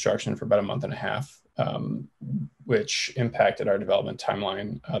down construction for about a month and a half, which impacted our development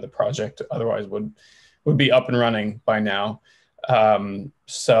timeline. The project otherwise would be up and running by now.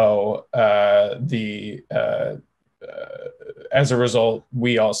 As a result,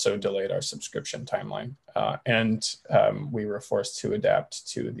 we also delayed our subscription timeline, and we were forced to adapt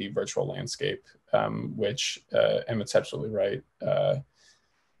to the virtual landscape, which Emmett's absolutely right.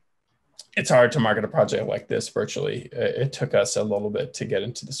 It's hard to market a project like this virtually. It took us a little bit to get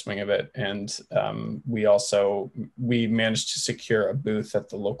into the swing of it. And we managed to secure a booth at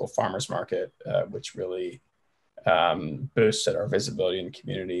the local farmers market, which really boosted our visibility in the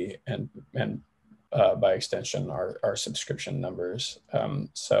community and by extension, our subscription numbers.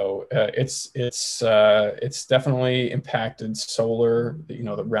 It's definitely impacted solar,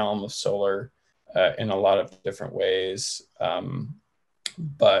 the realm of solar in a lot of different ways.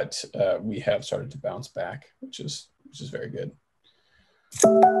 But we have started to bounce back, which is very good.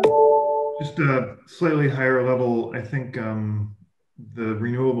 Just a slightly higher level, I think the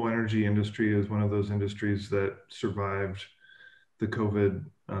renewable energy industry is one of those industries that survived the COVID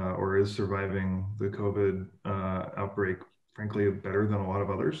or is surviving the COVID outbreak, frankly, better than a lot of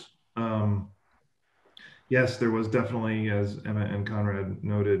others. Yes, there was definitely, as Emma and Conrad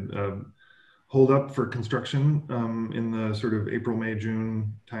noted, hold up for construction in the sort of April, May,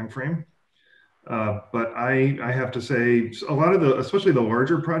 June timeframe. But I have to say, a lot of especially the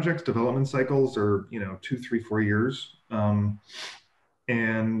larger projects, development cycles are 2, 3, 4 years.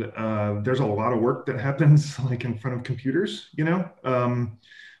 And there's a lot of work that happens like in front of computers,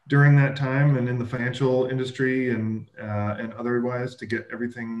 during that time, and in the financial industry and otherwise to get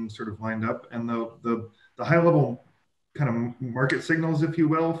everything sort of lined up. And the high level kind of market signals, if you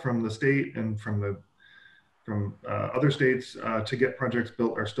will, from the state and from other states to get projects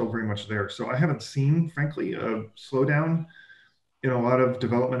built are still very much there. So I haven't seen, frankly, a slowdown in a lot of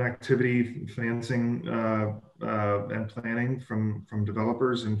development activity, financing, and planning from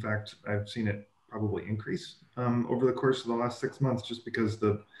developers. In fact, I've seen it probably increase over the course of the last 6 months, just because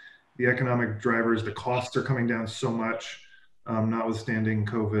the economic drivers, the costs are coming down so much. notwithstanding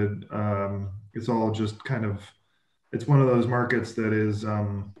COVID. It's all just kind of, it's one of those markets that is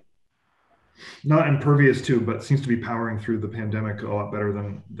not impervious to, but seems to be powering through the pandemic a lot better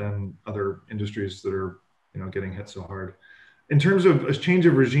than other industries that are, getting hit so hard. In terms of a change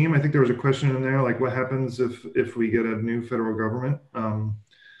of regime, I think there was a question in there, like what happens if we get a new federal government?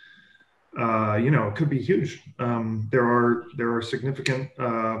 It could be huge. There are significant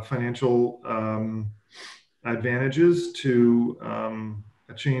financial advantages to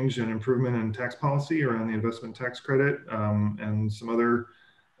a change and improvement in tax policy around the investment tax credit, and some other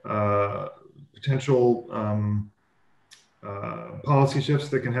potential policy shifts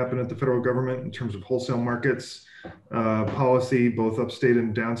that can happen at the federal government in terms of wholesale markets policy, both upstate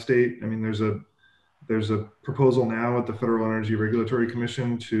and downstate. I mean, there's a proposal now at the Federal Energy Regulatory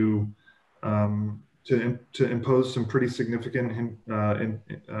Commission to impose some pretty significant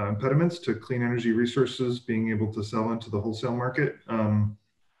impediments to clean energy resources being able to sell into the wholesale market.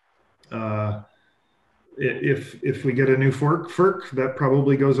 If we get a new FERC, that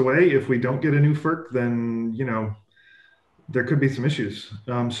probably goes away. If we don't get a new FERC, then there could be some issues.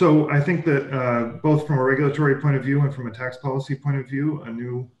 So I think that both from a regulatory point of view and from a tax policy point of view, a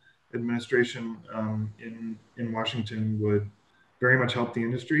new administration in Washington would very much help the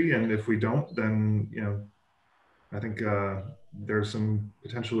industry. And if we don't, then I think there's some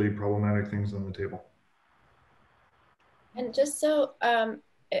potentially problematic things on the table. And just so I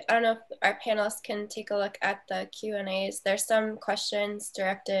don't know if our panelists can take a look at the Q&As. There's some questions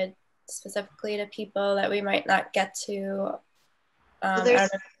directed specifically to people that we might not get to. I don't know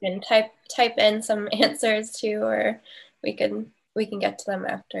if you can type in some answers too, or we can get to them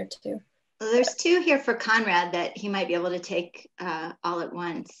after too. Well, there's two here for Conrad that he might be able to take all at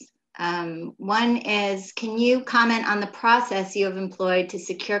once. One is, can you comment on the process you have employed to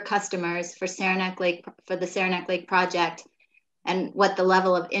secure customers for the Saranac Lake project, and what the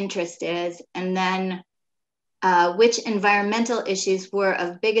level of interest is? And then which environmental issues were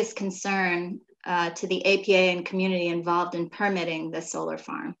of biggest concern to the APA and community involved in permitting the solar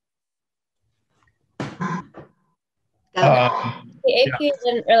farm? The APA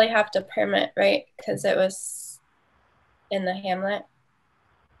didn't really have to permit, right? Because it was in the hamlet.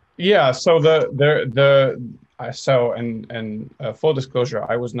 Yeah. So full disclosure,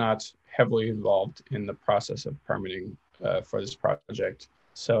 I was not heavily involved in the process of permitting for this project.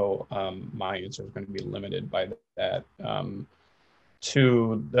 So my answer is going to be limited by that.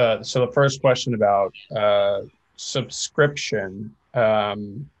 So the first question about subscription.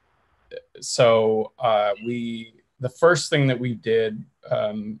 The first thing that we did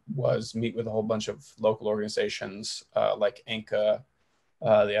was meet with a whole bunch of local organizations like ANCA,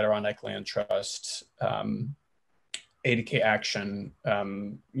 the Adirondack Land Trust, ADK Action.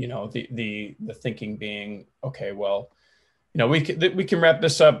 The thinking being, okay, well, we can wrap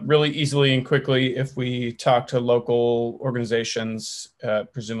this up really easily and quickly if we talk to local organizations.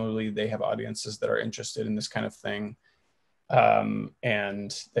 Presumably, they have audiences that are interested in this kind of thing.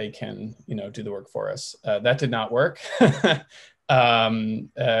 And they can, do the work for us. That did not work. It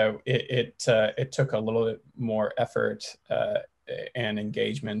took a little bit more effort and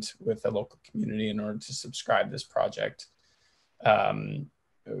engagement with the local community in order to subscribe this project.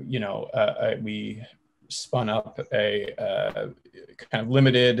 We spun up a kind of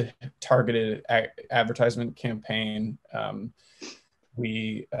limited, targeted advertisement campaign.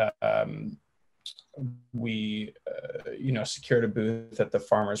 We secured a booth at the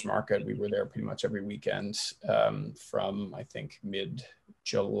farmers market. We were there pretty much every weekend from, I think,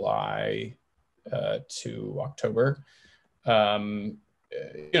 mid-July to October.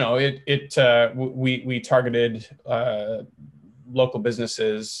 We targeted local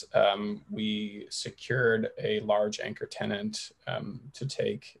businesses. We secured a large anchor tenant to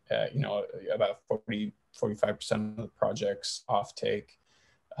take, about 45% of the project's offtake.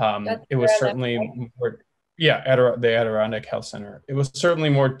 It was certainly more, the Adirondack Health Center. It was certainly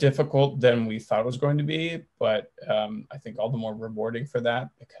more difficult than we thought it was going to be, but I think all the more rewarding for that,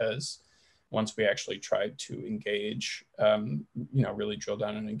 because once we actually tried to engage, really drill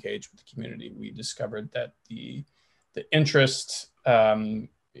down and engage with the community, we discovered that the interest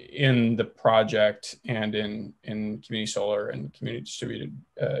in the project and in community solar and community distributed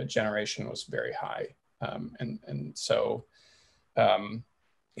generation was very high. So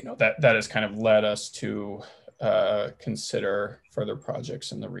that has kind of led us to consider further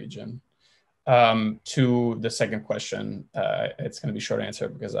projects in the region. To the second question, it's going to be a short answer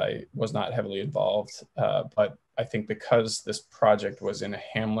because I was not heavily involved, but I think because this project was in a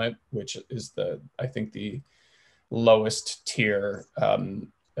hamlet, which is the lowest tier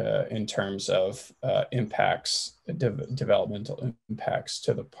in terms of impacts, developmental impacts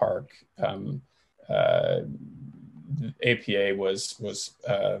to the park. APA was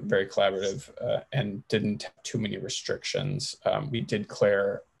very collaborative and didn't have too many restrictions. We did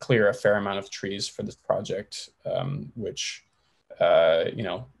clear a fair amount of trees for this project, which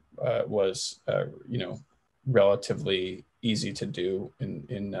was relatively easy to do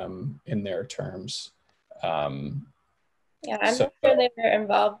in their terms. Yeah, I'm not sure they were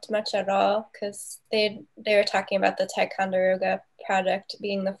involved much at all, because they were talking about the Ticonderoga project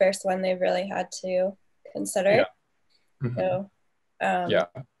being the first one they really had to consider. Yeah. Mm-hmm. So, yeah,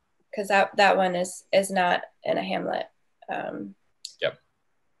 because that one is not in a hamlet. Yep.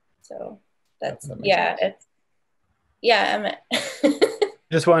 So that's sense.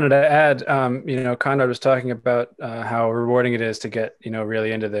 Just wanted to add, Conrad was talking about how rewarding it is to get,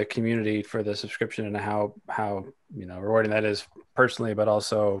 really into the community for the subscription, and how rewarding that is personally, but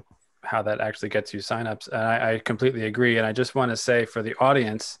also how that actually gets you signups. And I completely agree. And I just want to say for the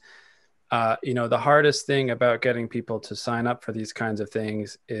audience, the hardest thing about getting people to sign up for these kinds of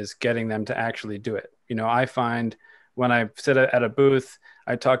things is getting them to actually do it. I find when I sit at a booth,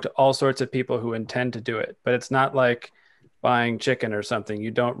 I talk to all sorts of people who intend to do it, but it's not like buying chicken or something. You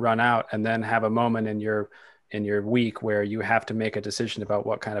don't run out and then have a moment in your week where you have to make a decision about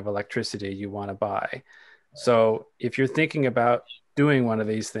what kind of electricity you want to buy. So if you're thinking about doing one of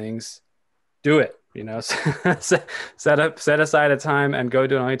these things, do it. Set aside a time and go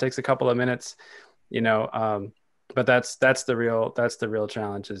do it. It only takes a couple of minutes. But that's the real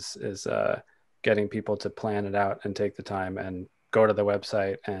challenge is getting people to plan it out and take the time and go to the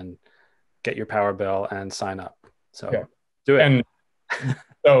website and get your power bill and sign up. So yeah. Do it. And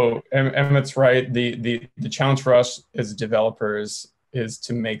so Emmett's right. The challenge for us as developers is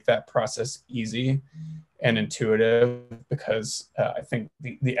to make that process easy and intuitive, because I think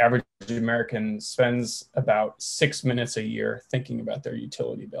the average American spends about 6 minutes a year thinking about their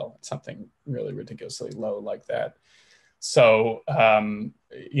utility bill. It's something really ridiculously low like that. So,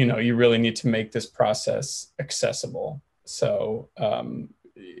 you really need to make this process accessible. So, and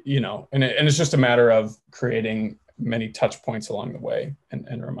it's just a matter of creating many touch points along the way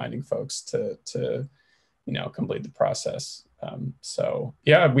and reminding folks to complete the process. So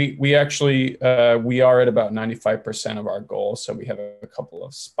yeah, we actually we are at about 95% of our goal. So we have a couple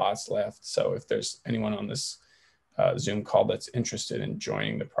of spots left. So if there's anyone on this Zoom call that's interested in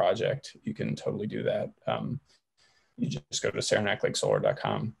joining the project, you can totally do that. You just go to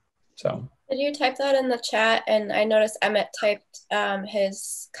SaronacLakeSolar.com. So did you type that in the chat? And I noticed Emmett typed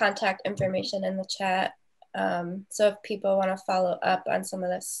his contact information in the chat. So if people want to follow up on some of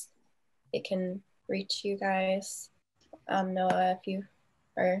this, they can reach you guys. Noah, if you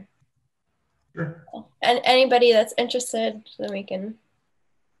are, sure. And anybody that's interested, then we can,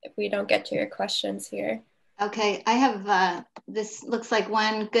 if we don't get to your questions here. Okay, I have, this looks like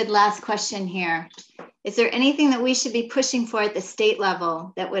one good last question here. Is there anything that we should be pushing for at the state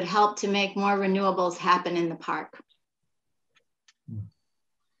level that would help to make more renewables happen in the park?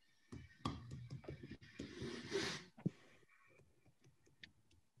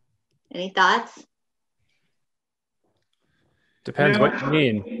 Any thoughts? Depends what you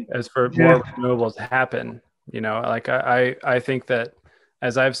mean as for more renewables to happen. Like I think that,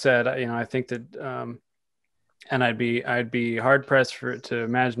 as I've said, I think that, and I'd be hard pressed to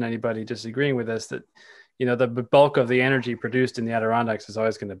imagine anybody disagreeing with this, that, the bulk of the energy produced in the Adirondacks is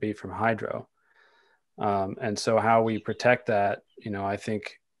always going to be from hydro. And so how we protect that, I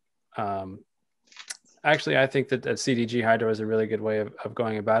think, actually, I think that CDG hydro is a really good way of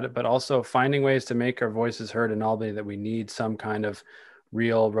going about it, but also finding ways to make our voices heard in Albany, that we need some kind of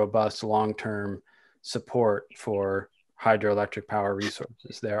real, robust, long-term support for hydroelectric power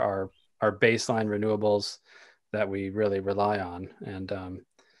resources. There are baseline renewables that we really rely on. And,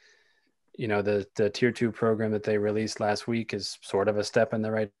 the Tier 2 program that they released last week is sort of a step in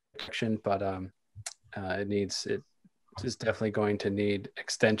the right direction, but it is definitely going to need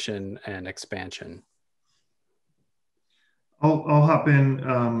extension and expansion. I'll hop in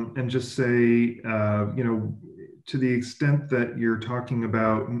and just say, to the extent that you're talking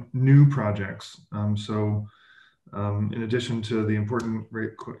about new projects, in addition to the important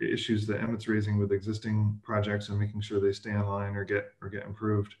issues that Emmett's raising with existing projects and making sure they stay in line or get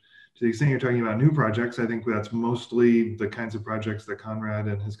improved, to the extent you're talking about new projects, I think that's mostly the kinds of projects that Conrad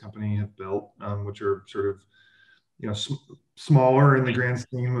and his company have built, which are sort of smaller in the grand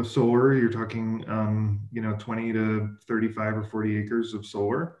scheme of solar. You're talking 20 to 35 or 40 acres of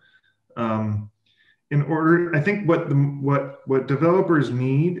solar. I think what developers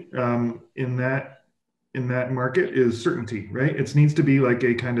need in that in that market is certainty, right? It needs to be like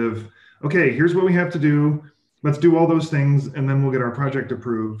a kind of, okay, here's what we have to do. Let's do all those things, and then we'll get our project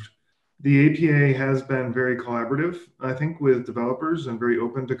approved. The APA has been very collaborative, I think, with developers and very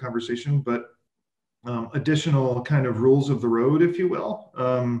open to conversation, but additional kind of rules of the road, if you will,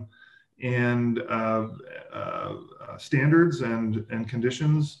 and standards and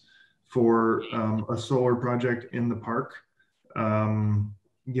conditions for a solar project in the park.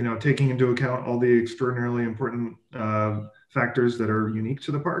 You know, taking into account all the extraordinarily important factors that are unique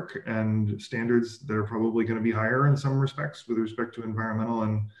to the park and standards that are probably going to be higher in some respects with respect to environmental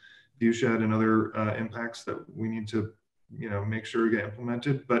and view shed and other impacts that we need to, you know, make sure get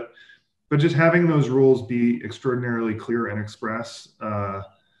implemented. But just having those rules be extraordinarily clear and express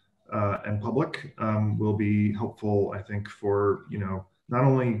and public will be helpful, I think, for, you know, not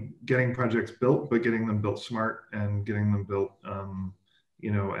only getting projects built, but getting them built smart and getting them built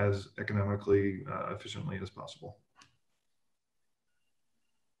you know, as economically efficiently as possible.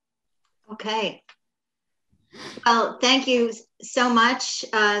 Okay. Well, thank you so much,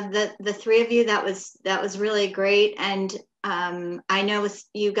 the three of you. That was really great. And I know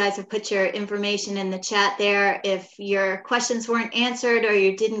you guys have put your information in the chat there. If your questions weren't answered or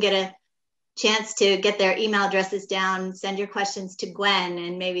you didn't get a chance to get their email addresses down, send your questions to Gwen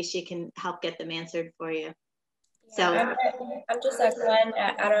and maybe she can help get them answered for you. So I'm just at Gwen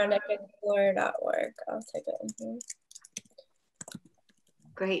at AdirondackExplorer.org. I'll type it in here.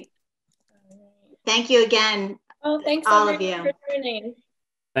 Great. Thank you again. Oh, thanks all of you for joining.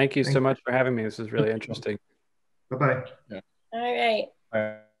 Thank you so much for having me. This is really interesting. Bye-bye. All right.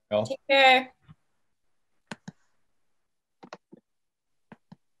 Well. Take care.